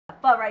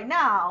But right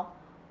now,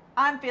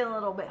 I'm feeling a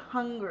little bit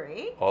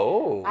hungry.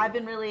 Oh. I've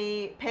been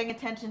really paying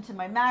attention to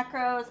my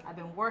macros. I've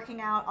been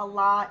working out a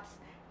lot,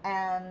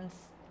 and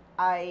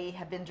I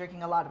have been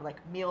drinking a lot of like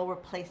meal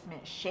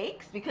replacement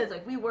shakes because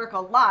like we work a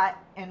lot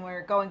and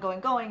we're going.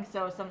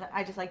 So sometimes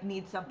I just like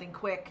need something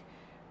quick.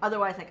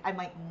 Otherwise, like I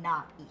might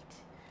not eat.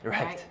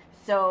 Right.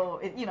 So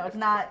it's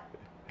not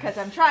because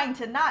I'm trying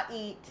to not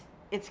eat.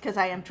 It's because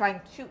I am trying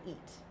to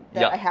eat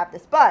that I have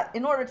this. But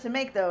in order to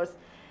make those,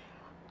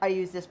 I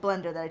use this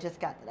blender that I just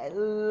got that I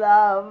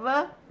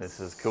love. This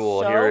is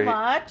cool. So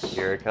much.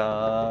 Here it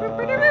comes.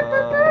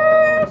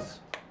 This is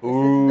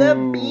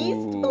the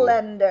Beast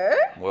blender.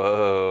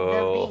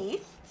 Whoa. The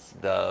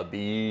Beast. The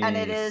Beast. And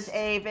it is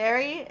a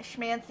very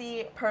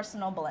schmancy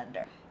personal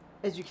blender.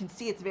 As you can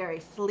see, it's very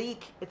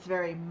sleek. It's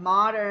very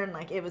modern.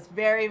 Like it was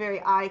very,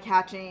 very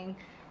eye-catching.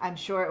 I'm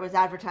sure it was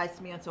advertised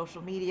to me on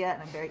social media,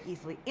 and I'm very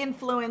easily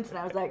influenced. And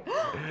I was like,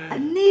 oh, I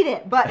need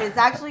it. But it's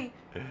actually,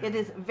 it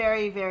is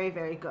very, very,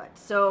 very good.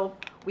 So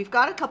we've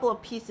got a couple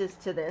of pieces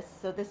to this.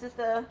 So this is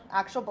the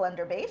actual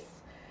blender base.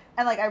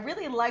 And like I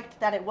really liked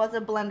that it was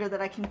a blender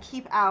that I can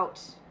keep out,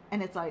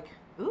 and it's like,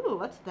 ooh,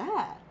 what's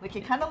that? Like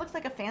it kind of looks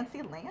like a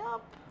fancy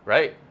lamp.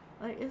 Right.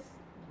 Like it's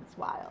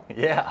wild.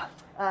 Yeah.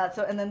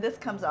 And then this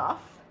comes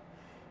off,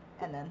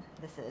 and then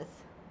this is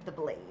the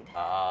blade.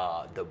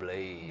 Ah, the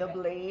blade. The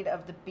blade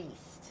of the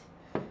Beast.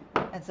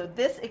 And so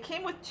it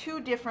came with 2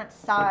 different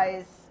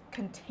size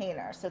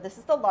containers. So this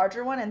is the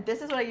larger one, and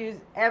this is what I use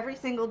every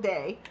single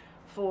day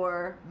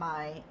for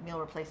my meal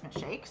replacement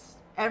shakes.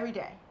 Every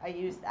day I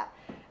use that.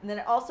 And then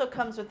it also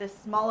comes with this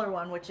smaller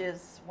one, which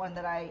is one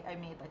that I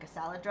made like a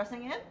salad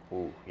dressing in.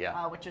 Ooh,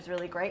 yeah. Which is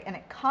really great. And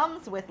it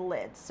comes with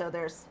lids. So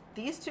there's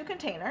these 2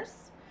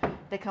 containers.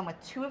 They come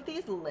with 2 of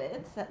these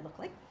lids that look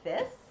like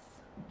this.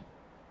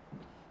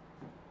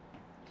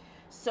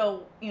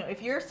 So,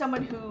 if you're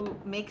someone who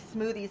makes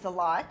smoothies a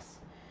lot,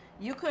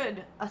 you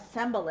could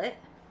assemble it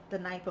the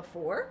night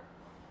before,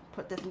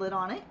 put this lid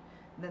on it,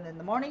 and then in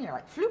the morning you're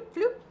like, floop,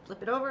 floop,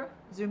 flip it over,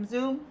 zoom,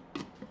 zoom,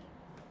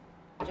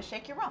 just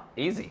shake your rump.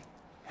 Easy.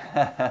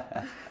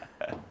 And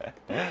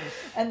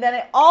then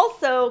it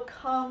also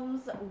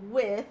comes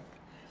with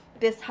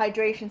this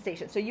hydration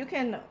station. So you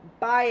can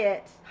buy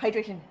it,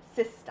 hydration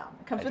system.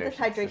 It comes with this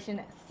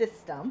hydration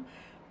system,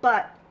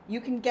 but you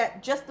can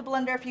get just the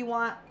blender if you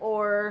want,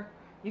 or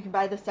you can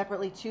buy this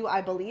separately too,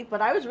 I believe. But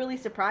I was really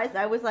surprised.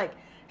 I was like,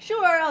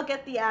 sure, I'll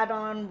get the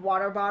add-on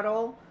water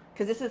bottle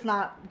because this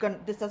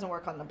doesn't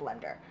work on the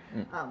blender.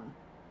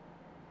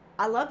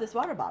 I love this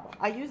water bottle.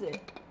 I use it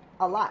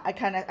a lot.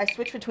 I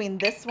switch between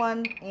this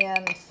one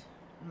and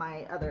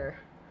my other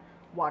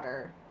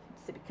water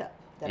sippy cup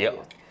that I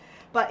use.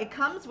 But it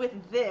comes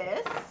with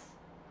this,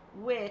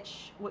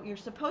 which what you're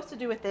supposed to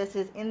do with this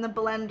is in the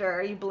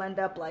blender, you blend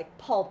up like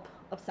pulp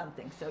of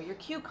something. So your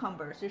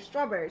cucumbers, your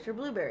strawberries, your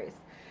blueberries.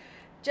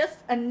 Just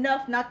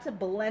enough not to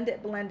blend it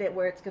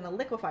where it's going to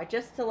liquefy,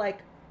 just to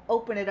like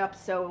open it up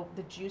so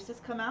the juices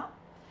come out.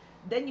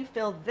 Then you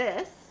fill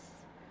this,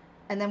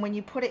 and then when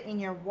you put it in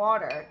your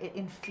water, it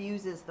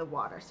infuses the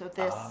water. So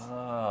this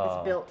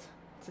is built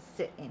to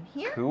sit in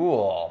here.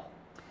 Cool.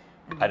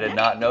 I did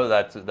not know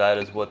that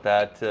is what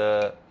that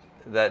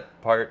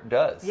part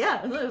does.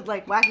 Yeah, it was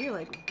like wacky.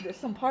 Like there's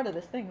some part of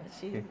this thing that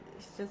she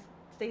just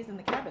stays in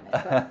the cabinet.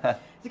 But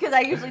it's because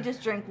I usually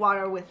just drink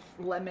water with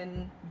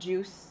lemon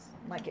juice,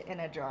 like in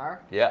a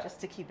jar,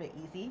 just to keep it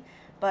easy.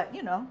 But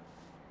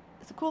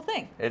it's a cool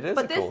thing. It is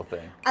a cool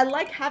thing. I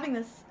like having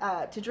this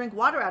to drink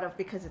water out of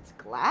because it's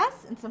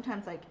glass, and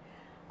sometimes like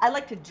I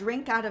like to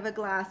drink out of a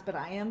glass, but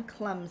I am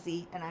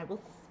clumsy and I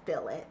will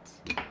spill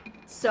it.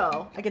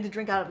 So I get to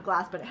drink out of a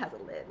glass, but it has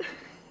a lid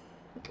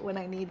when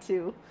I need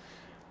to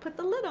put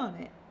the lid on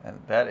it. And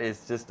that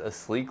is just a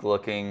sleek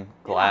looking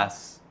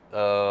glass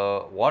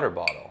water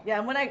bottle. Yeah,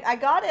 and when I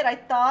got it, I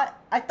thought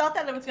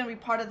that it was going to be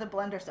part of the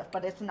blender stuff,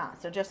 but it's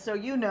not. So just so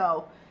you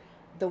know,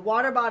 the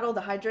water bottle,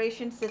 the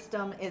hydration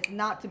system is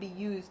not to be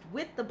used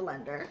with the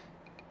blender.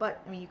 But,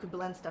 I mean, you could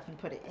blend stuff and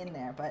put it in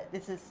there. But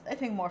this is, I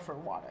think, more for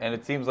water. And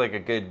it seems like a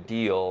good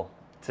deal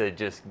to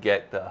just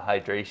get the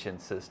hydration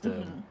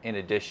system in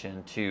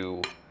addition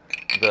to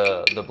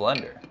the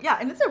blender. Yeah,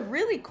 and it's a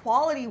really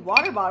quality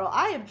water bottle.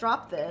 I have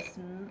dropped this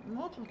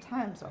multiple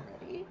times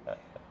already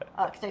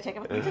because I take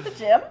it with me to the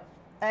gym,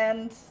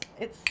 and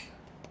it's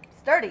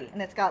sturdy,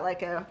 and it's got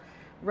like a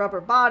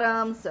rubber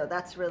bottom, so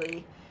that's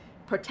really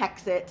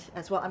protects it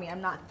as well. I mean,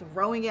 I'm not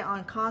throwing it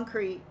on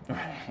concrete,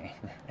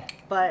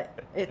 but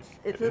it's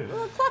a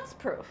little klutz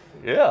proof.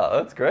 Yeah,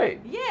 that's great.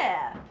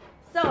 Yeah.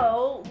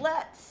 So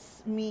let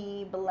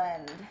me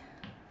blend.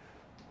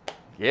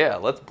 Yeah,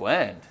 let's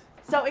blend.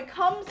 So it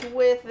comes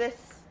with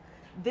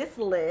this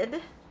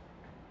lid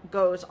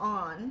goes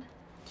on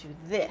to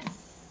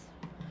this.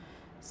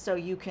 So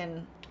you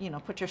can,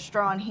 put your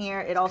straw in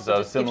here. It also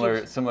just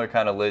similar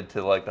kind of lid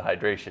to like the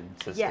hydration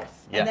system.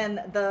 Yes. Yeah. And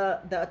then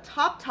the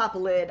top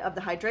lid of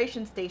the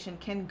hydration station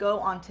can go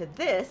onto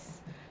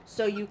this,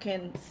 so you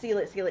can seal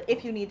it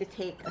if you need to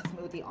take a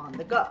smoothie on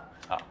the go.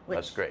 Oh, which,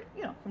 that's great.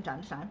 From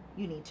time to time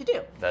you need to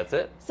do. That's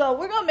it. So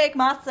we're gonna make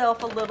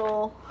myself a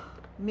little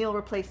meal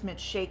replacement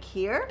shake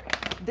here.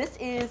 This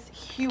is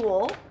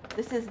Huel.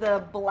 This is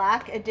the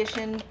Black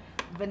Edition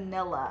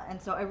Vanilla.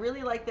 And so I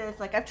really like this.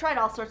 Like, I've tried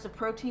all sorts of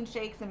protein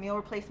shakes and meal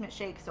replacement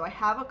shakes. So I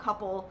have a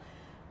couple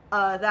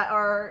that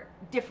are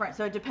different.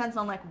 So it depends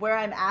on like where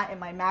I'm at in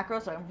my macro.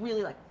 So I'm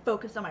really like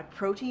focused on my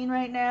protein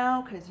right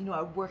now because, you know,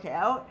 I work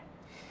out.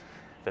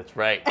 That's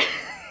right.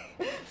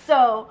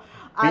 So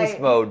Beast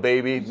mode,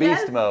 baby.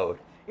 Beast mode.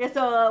 Yeah,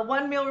 so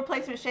one meal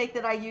replacement shake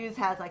that I use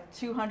has like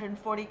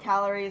 240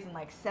 calories and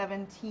like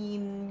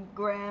 17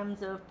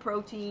 grams of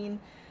protein.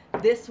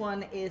 This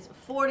one is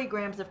 40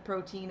 grams of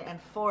protein and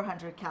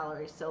 400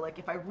 calories. So like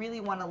if I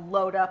really want to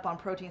load up on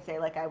protein, say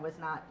like I was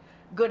not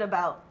good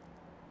about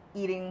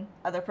eating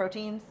other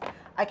proteins,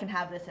 I can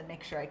have this and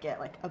make sure I get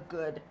like a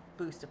good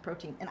boost of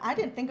protein. And I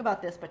didn't think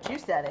about this, but you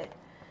said it,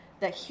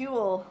 that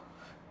Huel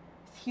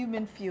is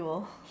human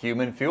fuel.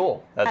 Human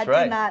fuel, that's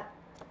right.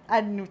 I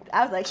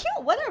was like,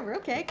 Huel, whatever,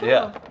 okay, cool.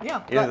 Yeah.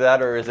 Yeah. Either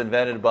that or is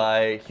invented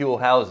by Huel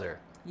Hauser.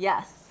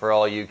 Yes. For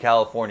all you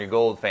California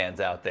Gold fans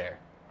out there.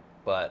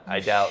 But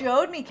I doubt.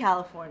 Showed me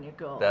California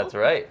Gold. That's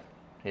right.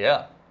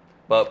 Yeah.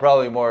 But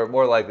probably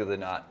more likely than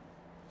not,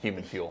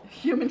 human fuel.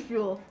 Human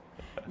fuel.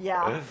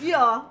 Yeah.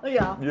 Yeah.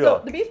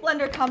 So the beef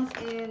blender comes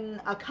in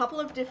a couple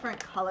of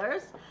different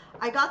colors.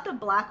 I got the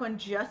black one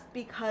just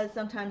because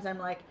sometimes I'm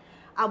like,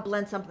 I'll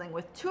blend something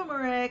with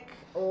turmeric,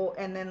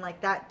 and then like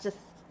that just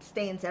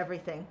stains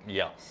everything.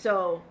 Yeah.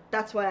 So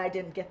that's why I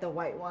didn't get the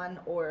white one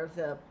or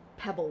the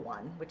pebble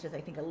one, which is I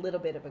think a little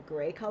bit of a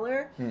gray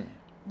color.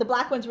 The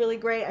black one's really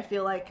great. I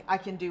feel like I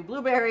can do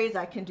blueberries,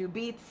 I can do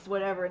beets,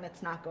 whatever, and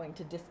it's not going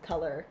to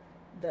discolor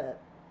the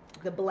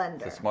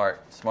blender. It's a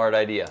smart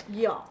idea.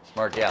 Yeah.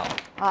 Smart gal.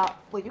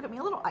 Will you get me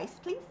a little ice,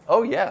 please?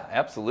 Oh yeah,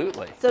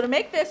 absolutely. So to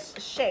make this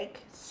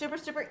shake super,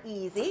 super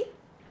easy,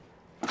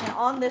 and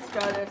on this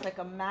jar there's like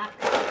a max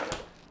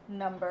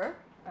number,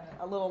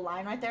 a little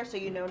line right there, so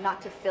you know not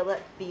to fill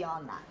it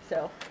beyond that.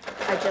 So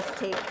I just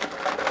take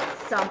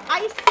some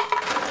ice,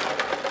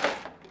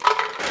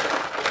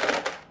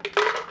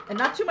 and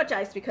not too much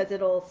ice because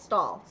it'll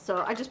stall.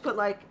 So I just put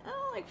like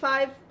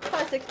five,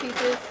 6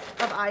 pieces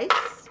of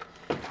ice,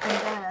 and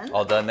then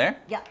all done there?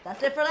 Yeah,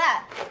 that's it for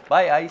that.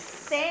 Bye, ice.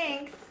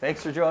 Thanks.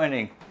 Thanks for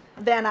joining.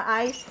 Then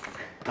ice.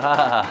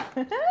 Ah.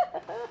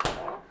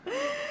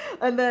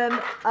 And then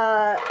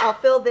I'll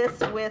fill this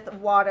with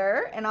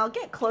water, and I'll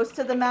get close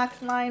to the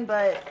max line,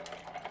 but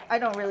I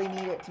don't really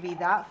need it to be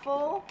that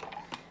full.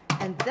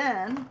 And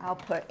then I'll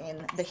put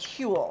in the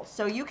Huel.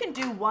 So you can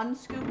do 1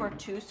 scoop or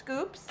 2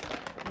 scoops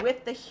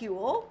with the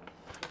Huel.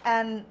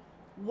 And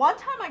one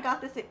time I got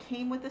this, it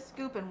came with a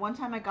scoop, and one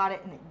time I got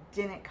it and it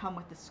didn't come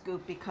with the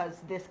scoop because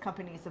this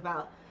company is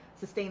about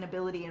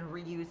sustainability and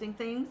reusing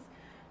things.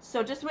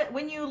 So just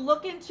when you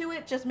look into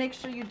it, just make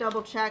sure you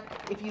double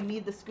check if you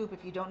need the scoop,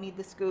 if you don't need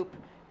the scoop.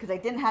 Because I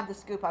didn't have the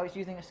scoop, I was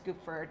using a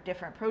scoop for a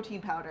different protein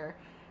powder.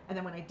 And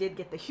then when I did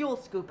get the Huel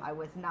scoop, I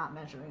was not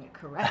measuring it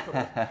correctly.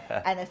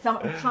 And it's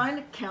trying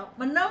to count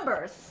my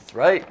numbers. That's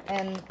right.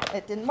 And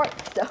it didn't work.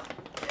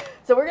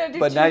 So we're going to do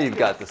But 2 now scoops. you've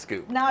got the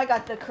scoop. Now I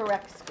got the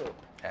correct scoop.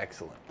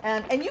 Excellent.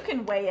 And you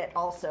can weigh it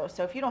also.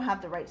 So if you don't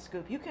have the right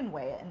scoop, you can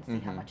weigh it and see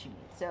how much you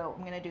need. So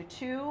I'm going to do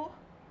 2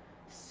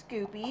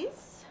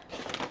 scoopies.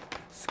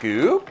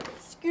 Scoop.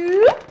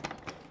 Scoop.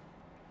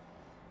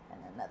 And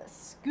another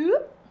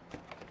scoop.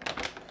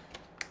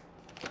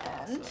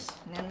 And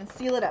then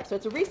seal it up. So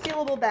it's a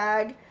resealable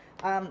bag.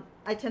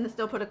 I tend to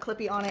still put a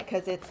clippy on it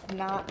because it's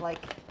not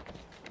like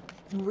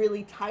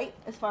really tight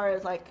as far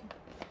as like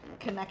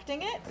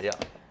connecting it. Yeah.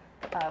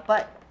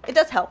 But it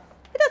does help.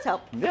 It does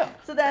help. Yeah.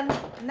 So then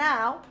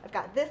now I've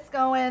got this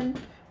going.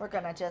 We're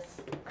going to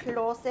just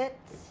close it.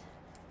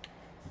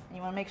 And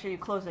you want to make sure you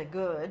close it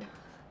good.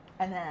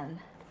 And then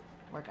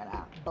we're going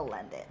to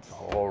blend it.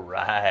 All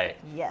right.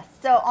 Yes.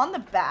 So on the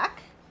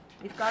back,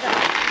 we've got a...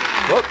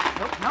 Whoop.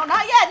 No,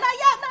 not yet.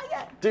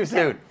 Too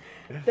soon.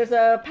 There's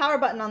a power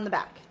button on the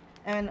back.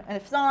 And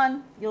if it's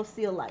on, you'll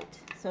see a light.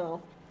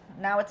 So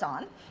now it's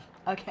on.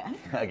 Again.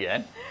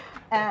 Again.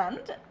 And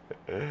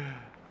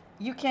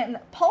you can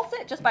pulse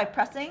it just by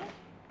pressing.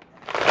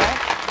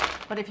 Right?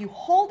 But if you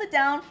hold it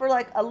down for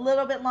like a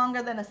little bit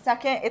longer than a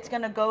second, it's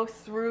going to go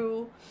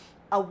through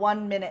a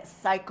 1-minute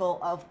cycle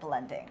of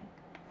blending.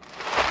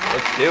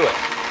 Let's do it.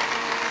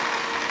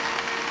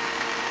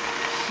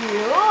 Cool.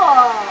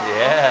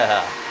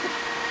 Yeah.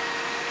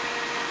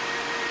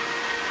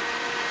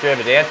 Do you have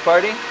a dance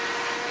party?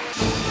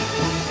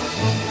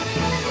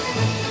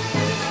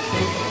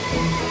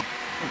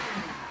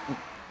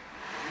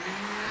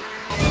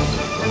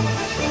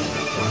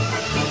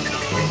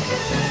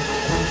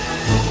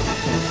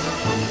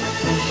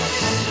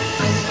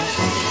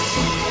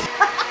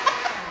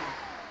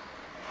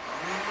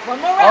 One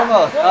more round.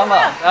 Almost. One more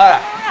round. All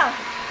right. One more round.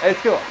 It's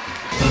cool.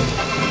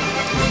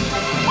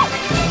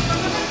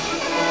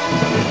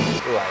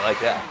 Ooh, I like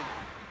that.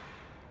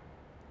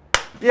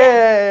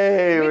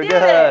 Yay! We We're did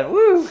done. it.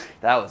 Woo!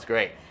 That was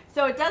great.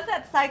 So it does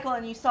that cycle,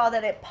 and you saw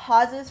that it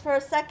pauses for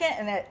a second,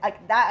 and that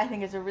I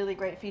think is a really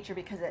great feature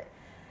because it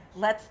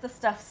lets the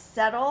stuff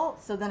settle,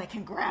 so then it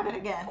can grab it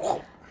again.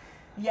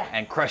 Yeah.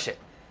 And crush it.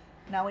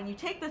 Now when you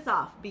take this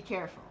off, be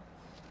careful,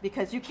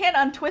 because you can't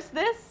untwist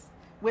this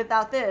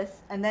without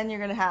this, and then you're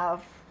gonna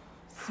have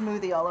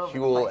smoothie all over the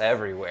Huel place.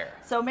 everywhere.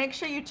 So make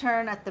sure you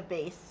turn at the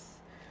base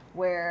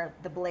where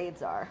the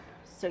blades are,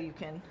 so you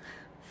can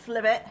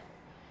flip it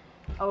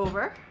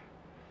over.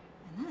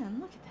 And then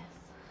look at this.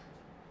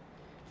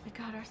 We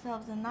got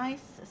ourselves a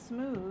nice,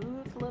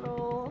 smooth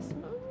little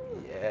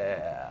smoothie.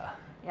 Yeah.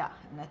 Yeah,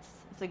 and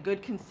it's a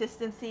good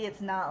consistency.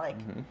 It's not like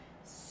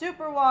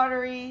super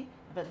watery,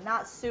 but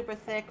not super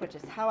thick, which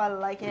is how I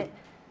like it.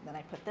 And then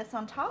I put this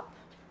on top.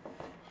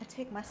 I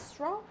take my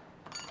straw,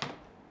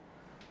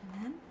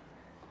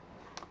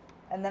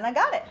 and then I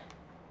got it.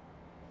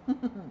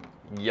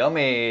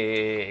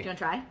 Yummy. Do you want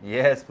to try?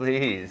 Yes,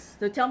 please.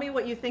 So tell me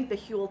what you think the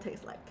Huel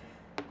tastes like.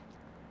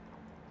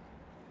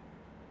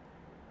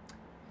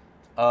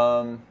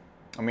 I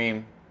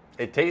mean,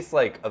 it tastes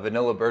like a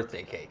vanilla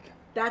birthday cake.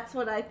 That's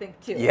what I think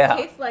too. Yeah.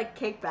 It tastes like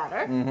cake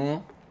batter.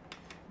 Mm-hmm.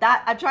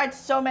 That I've tried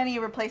so many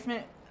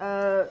replacement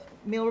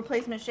meal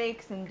replacement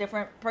shakes and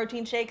different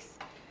protein shakes.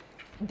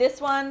 This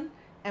one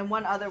and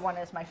one other one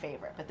is my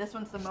favorite, but this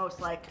one's the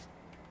most like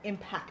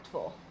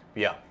impactful.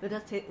 Yeah. It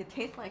does. It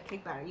tastes like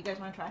cake batter. You guys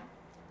want to try?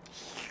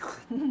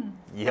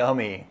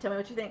 Yummy. Tell me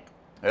what you think.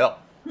 Yeah.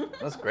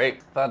 That's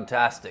great.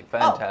 Fantastic.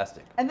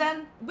 Fantastic. Oh, and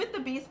then with the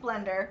Beast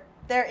Blender,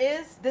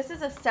 this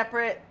is a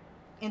separate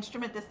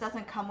instrument. This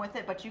doesn't come with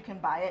it, but you can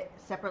buy it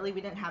separately.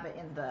 We didn't have it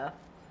in the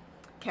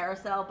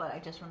carousel, but I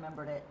just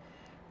remembered it.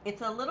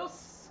 It's a little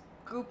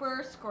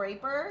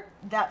scraper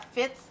that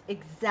fits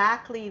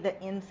exactly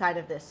the inside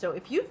of this. So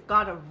if you've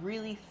got a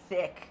really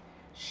thick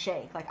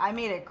shake, like I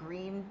made a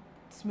green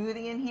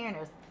smoothie in here and it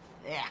was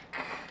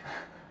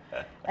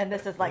thick. And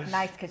this is like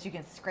nice because you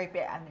can scrape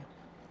it and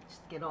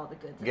just get all the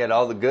goods out. Get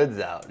all the goods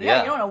out. Yeah, Yeah.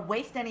 you don't want to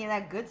waste any of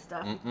that good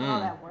stuff. You put all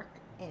that work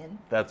in.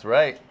 That's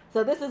right.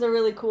 So this is a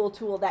really cool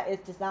tool that is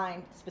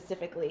designed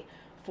specifically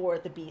for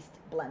the Beast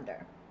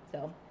Blender.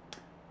 So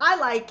I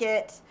like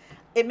it.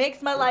 It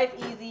makes my life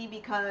easy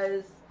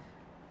because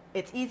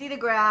it's easy to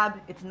grab.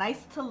 It's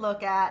nice to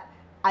look at.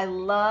 I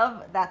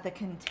love that the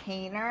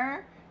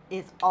container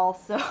is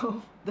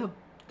also the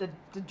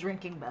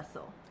drinking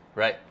vessel.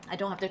 Right. I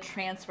don't have to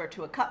transfer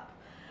to a cup.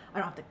 I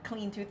don't have to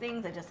clean two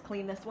things. I just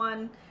clean this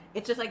one.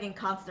 It's just like in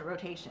constant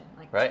rotation,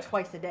 like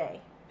twice a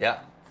day. Yeah.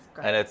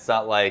 Great. And it's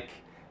not like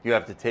you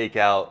have to take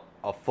out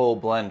a full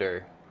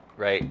blender,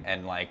 right,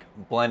 and like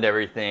blend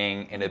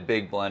everything in a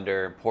big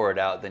blender, pour it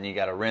out. Then you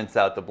got to rinse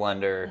out the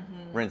blender,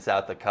 rinse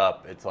out the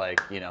cup. It's like,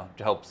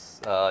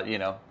 helps,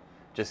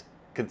 just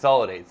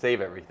consolidate,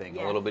 save everything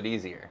a little bit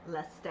easier.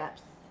 Less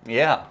steps.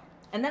 Yeah.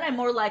 And then I'm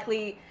more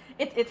likely,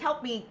 it's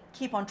helped me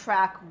keep on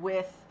track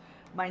with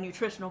my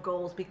nutritional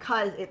goals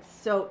because it's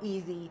so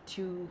easy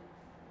to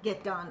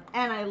get done.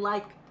 And I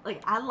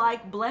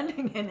like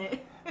blending in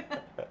it.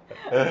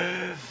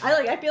 I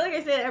feel like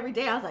I say it every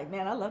day. I was like,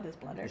 man, I love this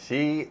blender.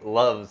 She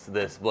loves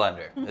this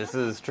blender. This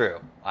is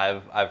true.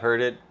 I've heard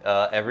it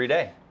every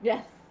day.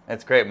 Yes.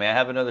 That's great. May I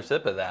have another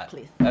sip of that?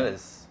 Please. That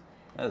is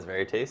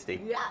very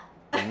tasty.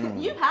 Yeah.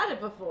 You've had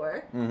it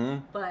before,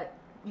 but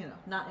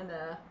not in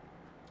a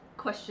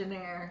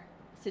questionnaire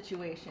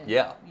situation.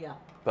 Yeah. Yeah.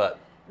 But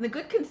and the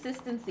good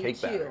consistency cake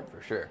too. batter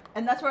for sure.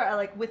 And that's where I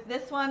like with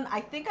this one. I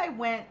think I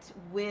went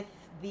with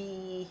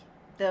the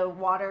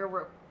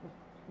water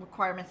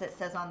requirements that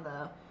says on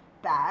the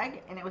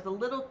bag, and it was a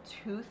little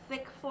too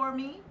thick for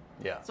me.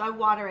 Yeah. So I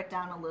water it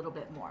down a little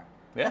bit more.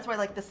 Yeah. That's why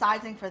like the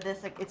sizing for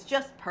this, like it's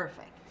just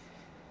perfect.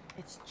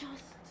 It's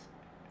just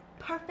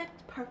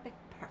perfect.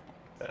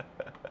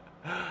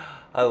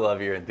 I love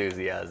your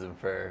enthusiasm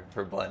for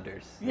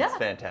blenders. Yeah. It's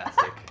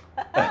fantastic.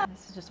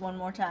 This is just one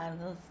more time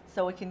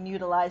so we can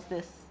utilize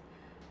this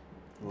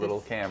Little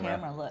this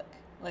camera.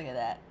 Look at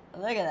that.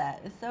 Look at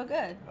that. It's so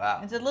good. Wow.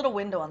 It's a little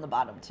window on the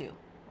bottom too,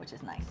 which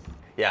is nice.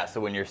 Yeah,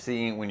 so when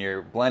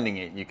you're blending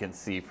it, you can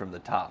see from the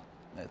top.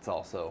 It's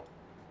also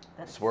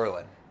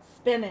swirling.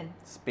 Spinning.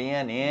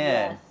 Spin in.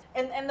 Yes.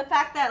 And the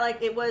fact that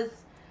like it was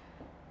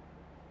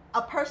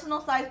a personal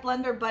size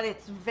blender, but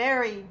it's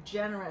very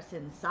generous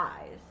in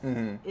size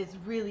is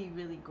really,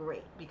 really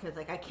great because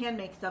like I can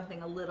make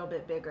something a little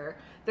bit bigger.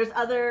 There's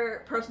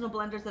other personal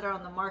blenders that are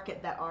on the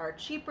market that are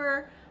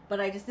cheaper, but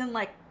I just didn't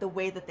like the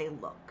way that they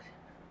look.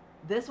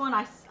 This one,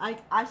 I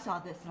saw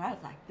this and I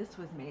was like, this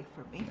was made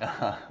for me.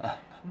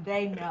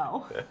 They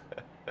know.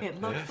 It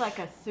looks like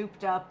a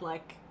souped up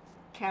like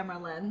camera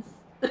lens.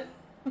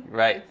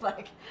 Right. It's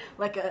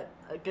like a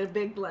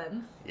big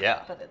lens.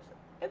 Yeah. But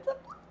it's a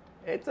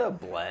It's a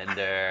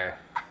blender.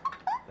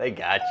 They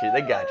got you.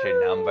 They got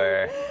your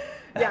number.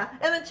 Yeah,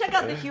 and then check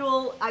out the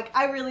Huel.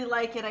 I really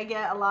like it. I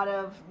get a lot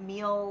of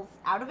meals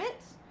out of it.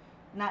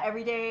 Not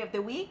every day of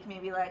the week,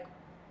 maybe like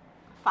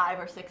 5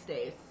 or 6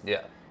 days.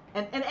 Yeah.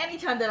 And any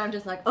time that I'm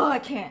just like, oh, I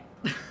can't.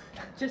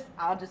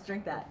 I'll just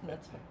drink that. And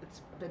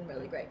it's been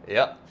really great.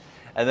 Yep.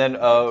 And then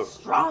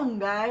Strong,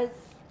 guys.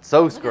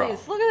 so Look strong. at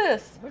this. Look at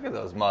this. Look at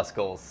those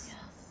muscles. Yes.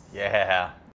 Yeah.